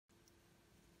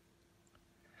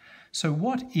So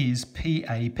what is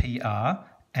PAPR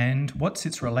and what's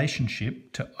its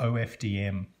relationship to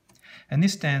Ofdm? And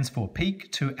this stands for peak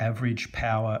to average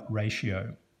power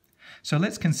ratio. So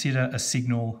let's consider a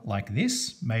signal like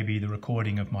this, maybe the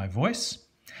recording of my voice,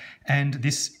 and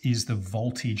this is the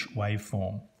voltage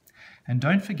waveform. And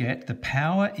don't forget, the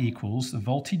power equals the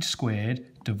voltage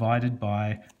squared divided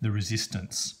by the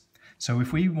resistance. So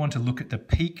if we want to look at the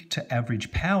peak to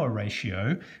average power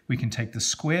ratio, we can take the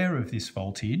square of this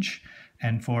voltage,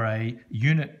 and for a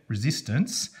unit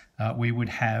resistance, we would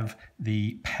have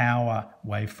the power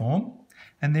waveform.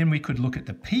 And then we could look at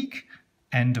the peak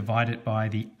and divide it by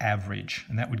the average,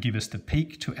 and that would give us the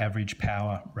peak to average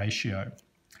power ratio.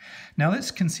 Now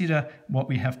let's consider what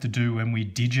we have to do when we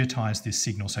digitize this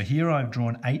signal. So here I've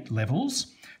drawn 8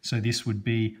 levels. So this would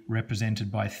be represented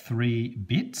by 3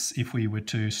 bits if we were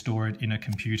to store it in a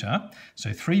computer.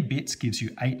 So 3 bits gives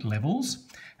you 8 levels.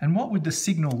 And what would the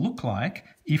signal look like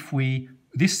if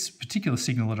this particular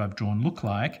signal that I've drawn look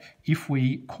like if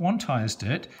we quantized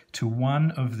it to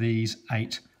one of these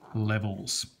 8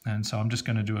 levels? And so I'm just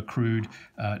going to do a crude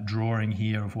drawing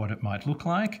here of what it might look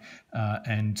like,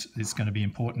 and it's going to be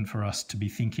important for us to be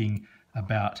thinking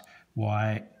about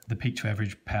why the peak to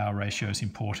average power ratio is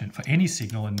important for any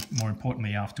signal, and more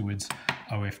importantly afterwards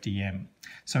Ofdm.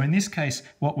 So in this case,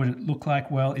 what would it look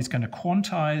like? Well, it's going to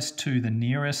quantize to the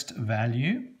nearest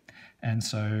value, and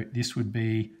so this would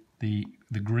be the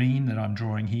green that I'm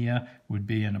drawing here would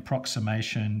be an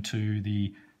approximation to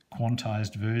the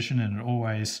quantized version, and it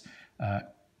always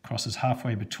crosses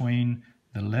halfway between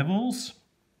the levels,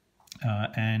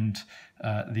 and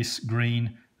this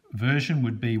green version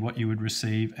would be what you would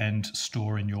receive and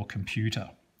store in your computer.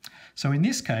 So in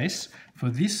this case, for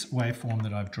this waveform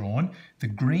that I've drawn, the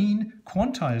green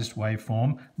quantized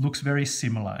waveform looks very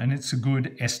similar, and it's a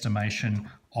good estimation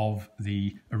of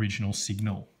the original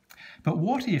signal. But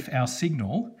what if our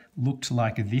signal looked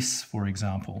like this, for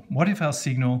example? What if our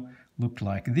signal looked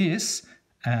like this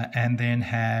and then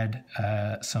had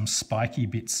some spiky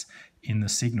bits in the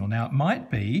signal? Now, it might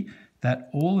be that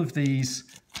all of these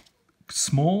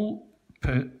small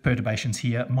perturbations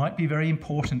here might be very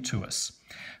important to us.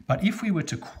 But if we were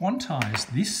to quantize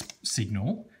this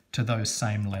signal to those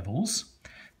same levels,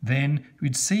 then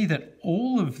we'd see that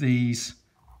all of these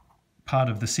part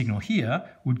of the signal here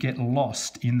would get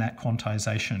lost in that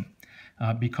quantization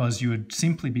because you would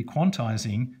simply be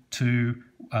quantizing to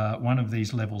one of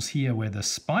these levels here where the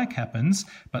spike happens,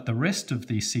 but the rest of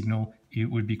the signal,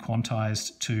 it would be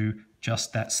quantized to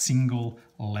just that single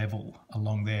level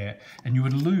along there. And you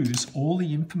would lose all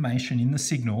the information in the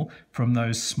signal from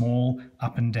those small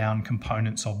up and down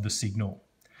components of the signal.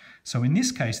 So in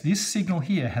this case, this signal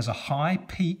here has a high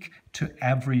peak to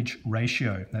average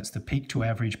ratio. That's the peak to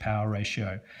average power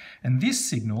ratio. And this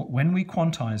signal, when we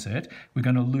quantize it, we're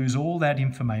going to lose all that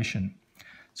information.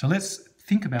 So let's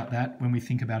think about that when we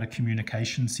think about a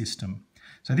communication system.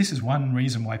 So this is one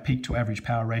reason why peak to average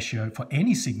power ratio for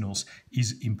any signals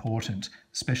is important,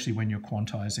 especially when you're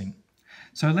quantizing.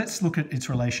 So let's look at its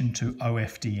relation to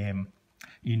Ofdm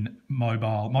in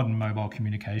modern mobile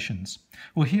communications.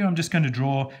 Well, here I'm just going to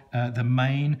draw the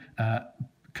main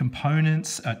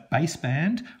components at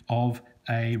baseband of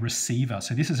a receiver.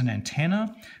 So this is an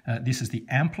antenna, this is the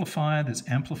amplifier that's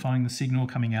amplifying the signal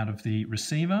coming out of the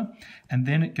receiver, and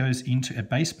then it goes into a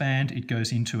baseband, it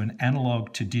goes into an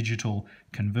analog to digital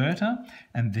converter,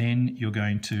 and then you're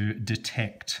going to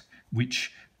detect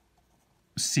which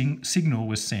signal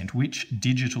was sent, which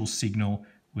digital signal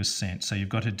was sent. So you've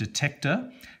got a detector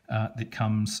that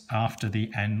comes after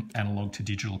the analog to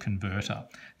digital converter.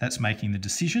 That's making the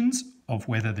decisions of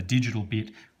whether the digital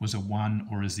bit was a 1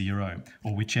 or a 0,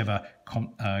 or whichever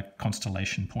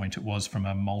constellation point it was from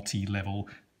a multi-level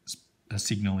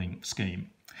signaling scheme.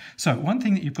 So one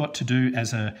thing that you've got to do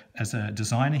as a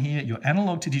designer here, your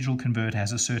analog to digital converter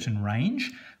has a certain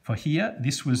range. For here,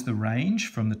 this was the range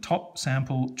from the top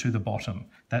sample to the bottom.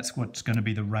 That's what's going to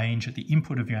be the range at the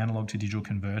input of your analog to digital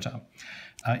converter.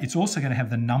 It's also going to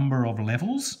have the number of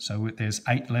levels. So there's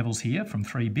 8 levels here from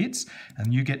 3 bits,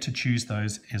 and you get to choose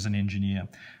those as an engineer.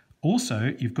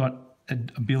 Also, you've got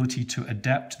an ability to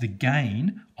adapt the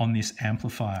gain on this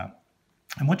amplifier.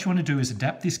 And what you want to do is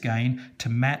adapt this gain to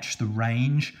match the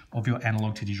range of your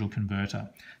analog to digital converter.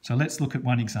 So let's look at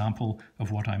one example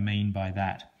of what I mean by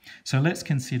that. So let's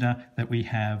consider that we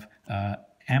have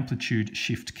amplitude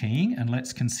shift keying, and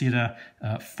let's consider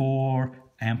 4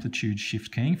 amplitude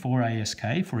shift keying, 4 ASK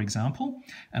for example,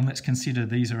 and let's consider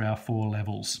these are our 4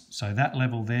 levels. So that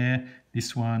level there,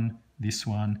 this one,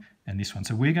 and this one.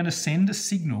 So we're going to send a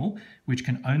signal which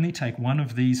can only take one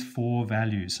of these four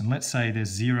values. And let's say there's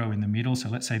 0 in the middle. So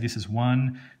let's say this is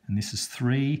 1 and this is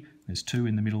 3. There's 2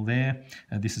 in the middle there.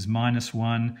 This is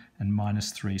 -1 and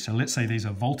 -3. So let's say these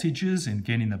are voltages, and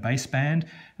again in the baseband.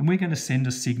 And we're going to send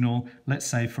a signal, let's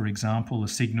say, for example, a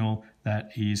signal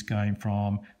that is going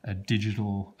from a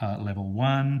digital level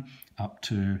 1 up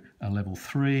to a level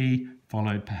 3,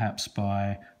 followed perhaps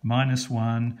by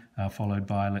 -1, followed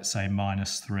by, let's say,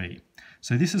 -3.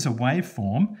 So this is a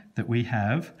waveform that we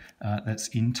have that's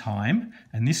in time,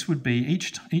 and this would be,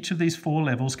 each of these four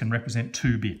levels can represent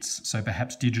 2 bits. So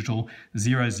perhaps digital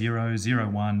 0, 0, 0,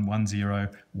 1, 1, 0,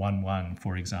 1, 1,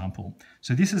 for example.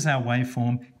 So this is our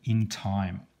waveform in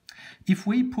time. If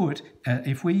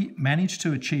we manage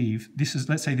to achieve,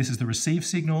 let's say this is the receive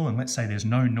signal, and let's say there's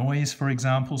no noise, for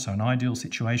example, so an ideal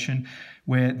situation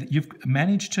where you've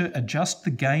managed to adjust the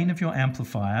gain of your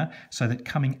amplifier so that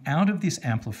coming out of this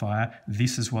amplifier,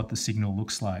 this is what the signal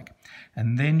looks like.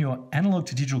 And then your analog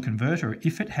to digital converter,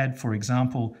 if it had, for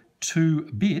example, 2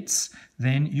 bits,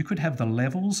 then you could have the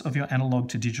levels of your analog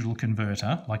to digital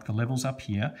converter, like the levels up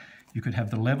here. You could have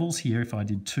the levels here if I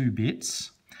did 2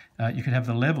 bits. You could have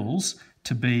the levels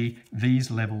to be these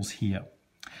levels here.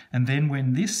 And then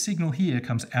when this signal here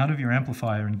comes out of your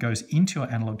amplifier and goes into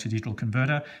your analog to digital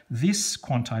converter, this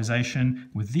quantization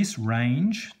with this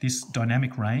range, this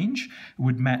dynamic range,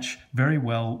 would match very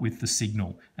well with the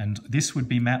signal. And this would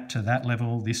be mapped to that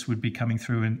level, this would be coming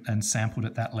through and sampled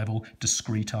at that level,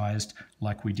 discretized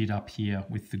like we did up here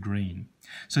with the green.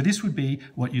 So this would be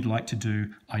what you'd like to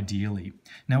do ideally.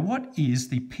 Now, what is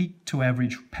the peak to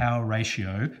average power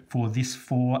ratio for this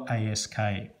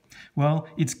 4ASK? Well,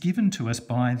 it's given to us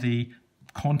by the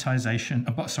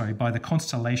by the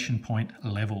constellation point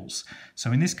levels.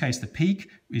 So in this case, the peak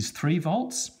is 3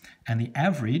 volts, and the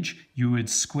average, you would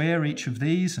square each of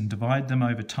these and divide them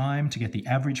over time to get the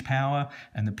average power,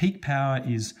 and the peak power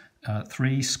is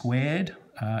 3 squared.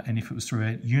 And if it was through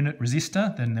a unit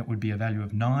resistor, then that would be a value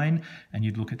of 9, and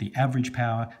you'd look at the average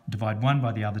power, divide one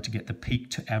by the other to get the peak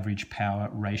to average power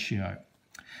ratio.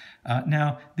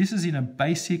 Now, this is in a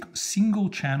basic single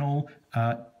channel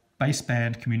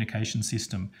baseband communication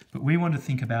system, but we want to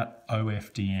think about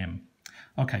Ofdm.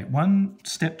 Okay, one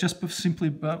step just simply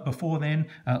before then,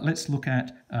 let's look at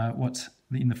what's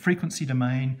in the frequency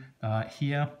domain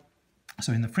here.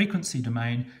 So in the frequency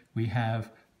domain, we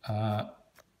have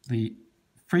the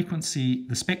frequency,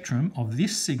 the spectrum of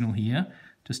this signal here.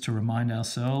 Just to remind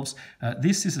ourselves,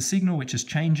 this is a signal which is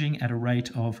changing at a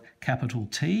rate of capital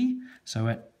T, so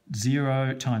at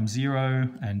 0 times 0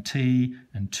 and T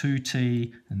and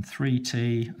 2T and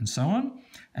 3T and so on.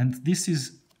 And this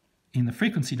is, in the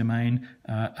frequency domain,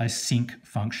 a sync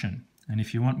function. And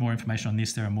if you want more information on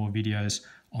this, there are more videos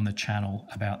on the channel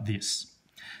about this.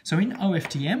 So in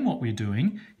Ofdm, what we're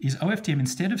doing is Ofdm,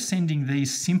 instead of sending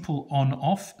these simple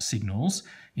on-off signals,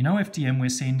 in Ofdm we're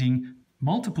sending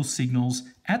multiple signals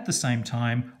at the same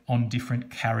time on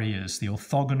different carriers, the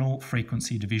orthogonal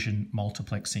frequency division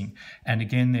multiplexing. And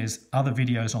again, there's other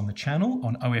videos on the channel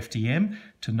on Ofdm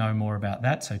to know more about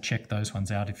that, so check those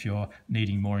ones out if you're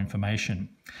needing more information.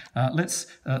 Let's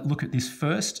look at this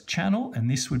first channel, and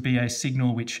this would be a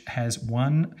signal which has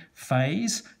one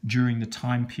phase during the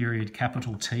time period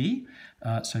capital T.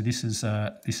 So this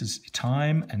is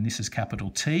time, and this is capital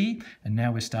T, and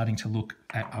now we're starting to look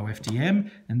at Ofdm,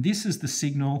 and this is the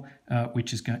signal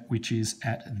which is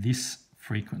at this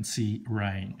frequency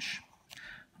range.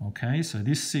 Okay, so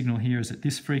this signal here is at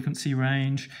this frequency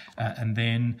range, and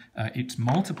then it's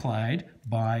multiplied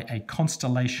by a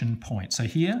constellation point. So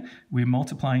here we're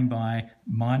multiplying by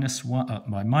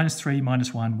 -3,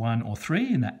 -1, 1, or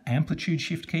 3 in that amplitude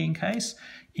shift keying case.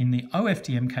 In the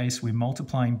Ofdm case, we're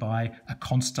multiplying by a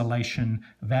constellation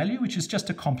value, which is just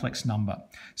a complex number.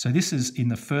 So this is in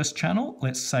the first channel.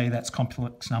 Let's say that's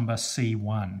complex number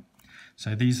C1.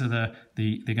 So these are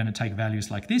they're going to take values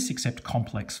like this, except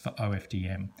complex for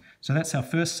Ofdm. So that's our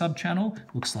first subchannel,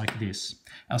 looks like this.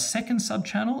 Our second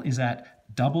subchannel is at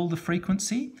double the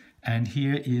frequency, and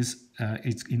here is,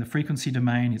 it's in the frequency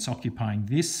domain, it's occupying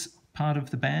this part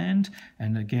of the band.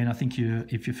 And again, I think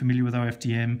if you're familiar with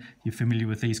Ofdm, you're familiar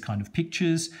with these kind of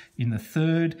pictures. In the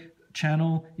third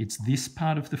channel, it's this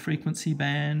part of the frequency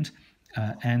band,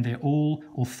 and they're all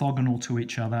orthogonal to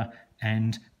each other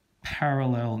and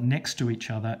parallel next to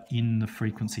each other in the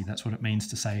frequency. That's what it means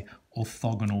to say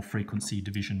orthogonal frequency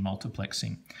division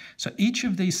multiplexing. So each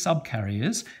of these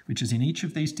subcarriers, which is in each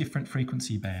of these different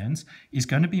frequency bands, is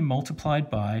going to be multiplied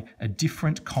by a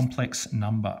different complex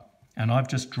number. and I've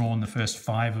just drawn the first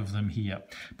 5 of them here.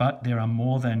 But there are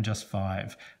more than just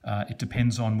 5. It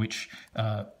depends on which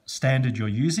standard you're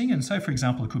using, and so for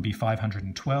example it could be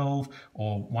 512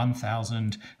 or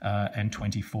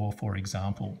 1024 for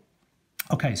example.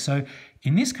 Okay, so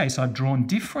in this case I've drawn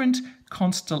different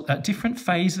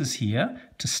phases here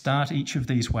to start each of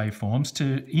these waveforms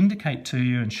to indicate to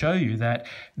you and show you that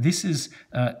this is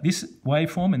this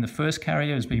waveform in the first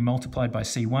carrier is being multiplied by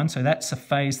C1, so that's a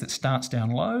phase that starts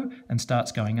down low and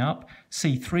starts going up.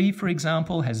 C3, for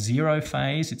example, has 0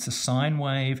 phase. It's a sine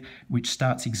wave which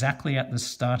starts exactly at the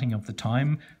starting of the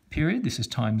time period. This is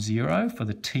time 0 for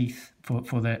the teeth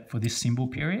for this symbol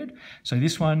period. So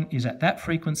this one is at that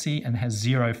frequency and has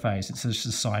 0 phase. It's just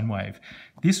a sine wave.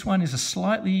 This one is a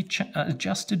slightly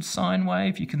adjusted sine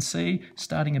wave, you can see,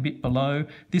 starting a bit below.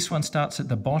 This one starts at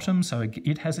the bottom, so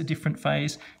it has a different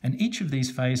phase, and each of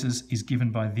these phases is given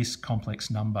by this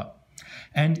complex number.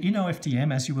 And in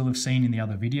Ofdm, as you will have seen in the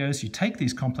other videos, you take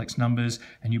these complex numbers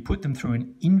and you put them through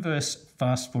an inverse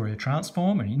fast Fourier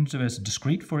transform, an inverse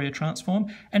discrete Fourier transform,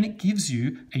 and it gives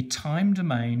you a time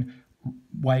domain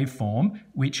waveform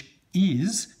which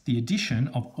is the addition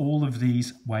of all of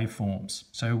these waveforms.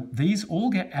 So these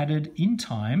all get added in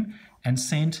time and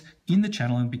sent in the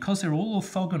channel, and because they're all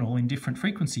orthogonal in different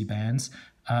frequency bands,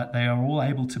 they are all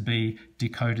able to be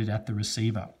decoded at the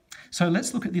receiver. So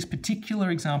let's look at this particular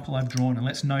example I've drawn, and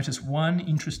let's notice one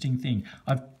interesting thing.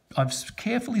 I've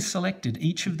carefully selected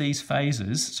each of these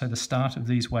phases, so the start of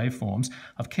these waveforms,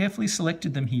 I've carefully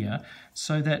selected them here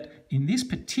so that in this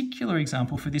particular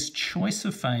example, for this choice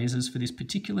of phases,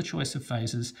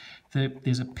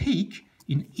 there's a peak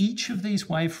in each of these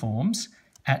waveforms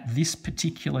at this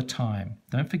particular time.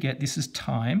 Don't forget, this is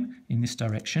time in this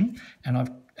direction, and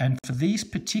for these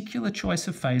particular choice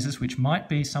of phases, which might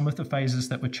be some of the phases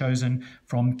that were chosen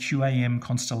from QAM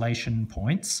constellation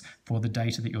points for the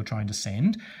data that you're trying to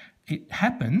send, it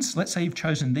happens, let's say you've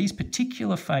chosen these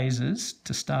particular phases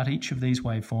to start each of these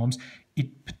waveforms,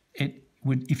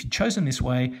 if you'd chosen this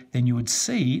way, then you would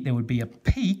see there would be a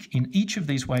peak in each of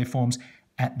these waveforms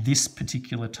at this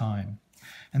particular time.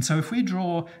 And so if we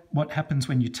draw what happens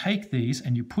when you take these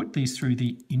and you put these through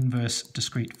the inverse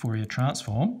discrete Fourier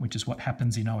transform, which is what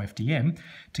happens in Ofdm,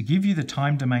 to give you the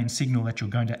time domain signal that you're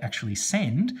going to actually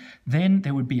send, then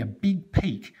there would be a big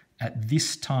peak at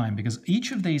this time, because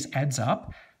each of these adds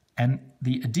up, and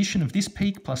the addition of this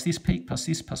peak plus this peak plus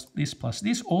this plus this plus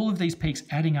this, all of these peaks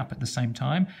adding up at the same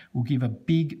time will give a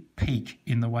big peak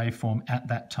in the waveform at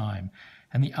that time.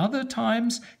 And the other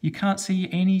times, you can't see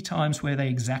any times where they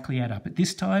exactly add up. At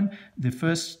this time, the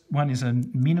first one is a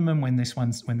minimum when the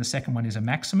second one is a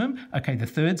maximum. Okay, the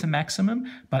third's a maximum,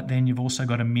 but then you've also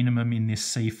got a minimum in this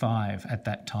C5 at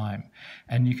that time.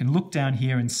 And you can look down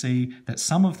here and see that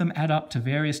some of them add up to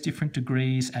various different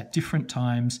degrees at different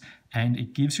times, and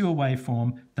it gives you a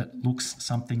waveform that looks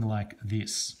something like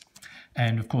this.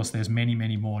 And of course, there's many,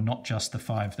 many more, not just the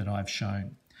 5 that I've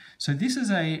shown. So this is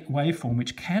a waveform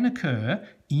which can occur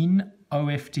in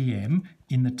Ofdm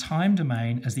in the time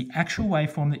domain as the actual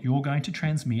waveform that you're going to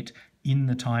transmit in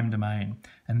the time domain.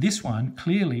 And this one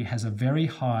clearly has a very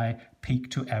high peak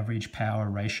to average power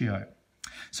ratio.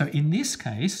 So in this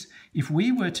case, if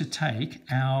we were to take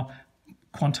our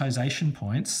quantization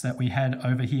points that we had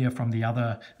over here from the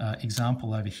other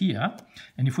example over here,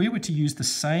 and if we were to use the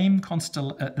same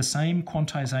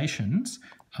quantizations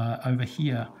over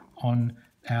here on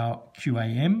our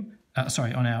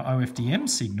on our Ofdm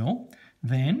signal,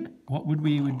 then what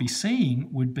we would be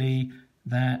seeing would be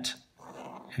that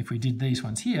if we did these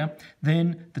ones here,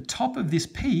 then the top of this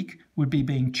peak would be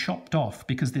being chopped off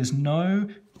because there's no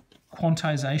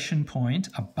quantization point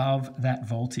above that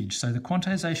voltage. So the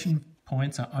quantization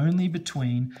points are only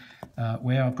between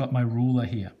where I've got my ruler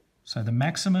here. So the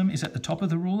maximum is at the top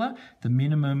of the ruler, the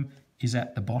minimum is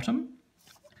at the bottom.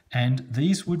 And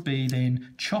these would be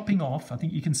then chopping off, I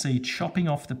think you can see chopping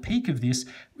off the peak of this.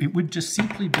 It would just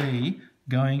simply be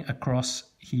going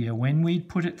across here when we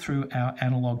put it through our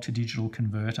analog to digital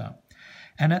converter.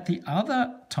 And at the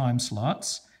other time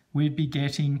slots, we'd be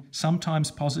getting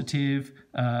sometimes positive,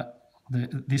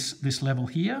 this level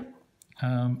here.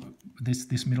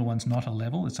 This middle one's not a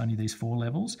level, it's only these 4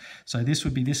 levels. So this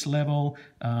would be this level,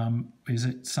 is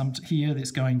it some here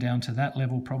that's going down to that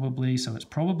level probably, so it's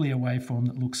probably a waveform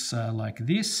that looks like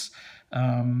this.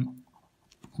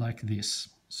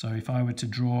 So if I were to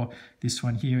draw this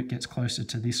one here, it gets closer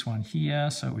to this one here,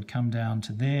 so it would come down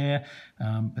to there,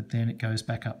 but then it goes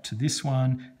back up to this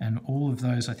one, and all of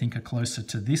those I think are closer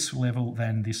to this level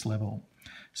than this level.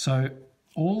 So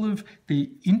all of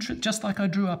the just like I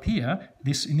drew up here,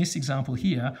 in this example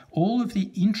here, all of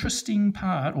the interesting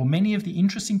part, or many of the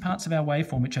interesting parts of our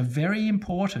waveform, which are very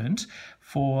important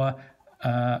for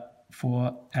our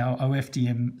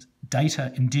OFDM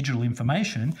data and digital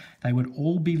information, they would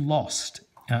all be lost.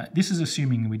 This is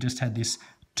assuming we just had this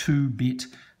 2-bit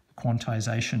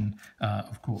quantization,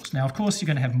 of course. Now, of course, you're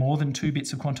going to have more than 2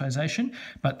 bits of quantization,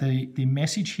 but the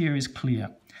message here is clear.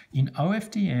 In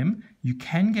OFDM, you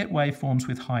can get waveforms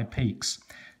with high peaks.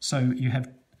 So you have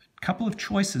a couple of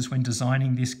choices when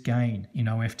designing this gain in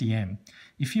OFDM.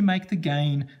 If you make the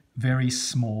gain very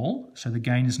small, so the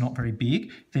gain is not very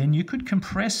big, then you could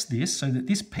compress this so that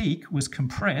this peak was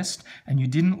compressed and you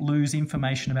didn't lose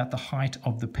information about the height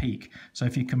of the peak. So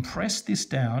if you compress this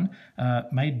down,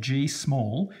 made G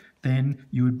small, then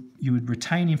you would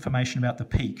retain information about the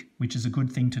peak, which is a good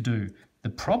thing to do. The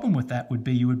problem with that would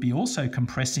be you would be also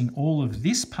compressing all of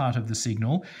this part of the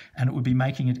signal, and it would be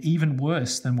making it even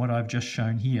worse than what I've just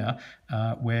shown here,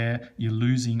 where you're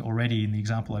losing already, in the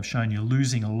example I've shown, you're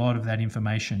losing a lot of that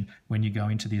information when you go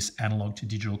into this analog to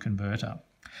digital converter.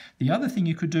 The other thing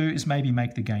you could do is maybe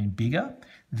make the gain bigger.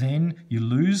 Then you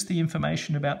lose the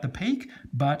information about the peak,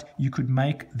 but you could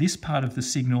make this part of the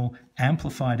signal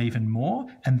amplified even more,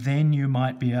 and then you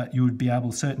would be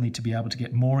able certainly to be able to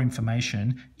get more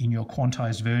information in your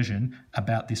quantized version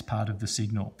about this part of the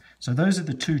signal. So those are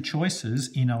the two choices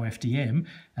in OFDM,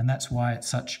 and that's why it's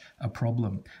such a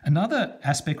problem. Another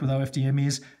aspect with OFDM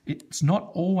is it's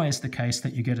not always the case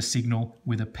that you get a signal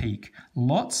with a peak.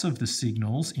 Lots of the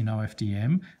signals in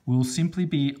OFDM will simply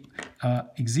be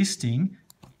existing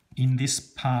in this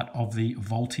part of the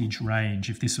voltage range.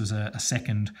 If this was a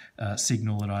second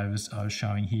signal that I was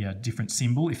showing here, different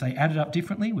symbol, if they added up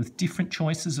differently with different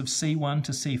choices of C1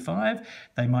 to C5,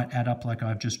 they might add up like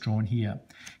I've just drawn here.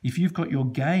 If you've got your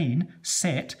gain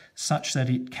set such that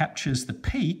it captures the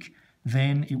peak,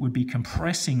 then it would be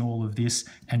compressing all of this,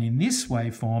 and in this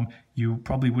waveform you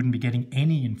probably wouldn't be getting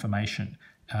any information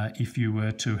if you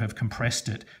were to have compressed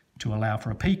it to allow for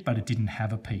a peak, but it didn't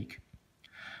have a peak.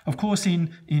 Of course,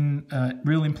 in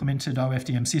real implemented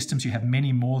OFDM systems, you have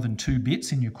many more than 2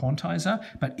 bits in your quantizer,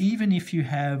 but even if you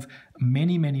have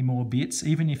many more bits,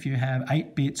 even if you have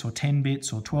 8 bits or 10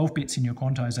 bits or 12 bits in your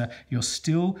quantizer, you're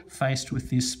still faced with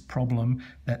this problem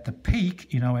that the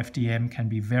peak in OFDM can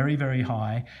be very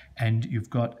high, and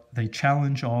you've got the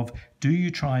challenge of, do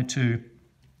you try to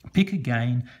pick a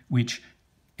gain which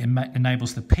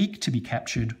enables the peak to be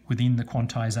captured within the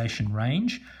quantization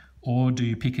range, or do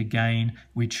you pick a gain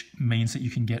which means that you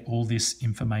can get all this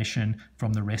information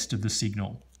from the rest of the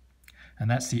signal? And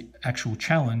that's the actual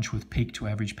challenge with peak to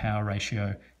average power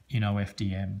ratio in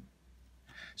OFDM.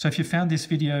 So if you found this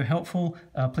video helpful,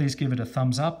 please give it a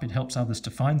thumbs up. It helps others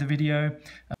to find the video.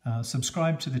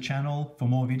 Subscribe to the channel for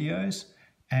more videos,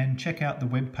 and check out the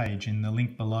webpage in the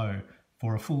link below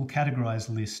for a full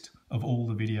categorized list of all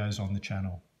the videos on the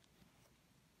channel.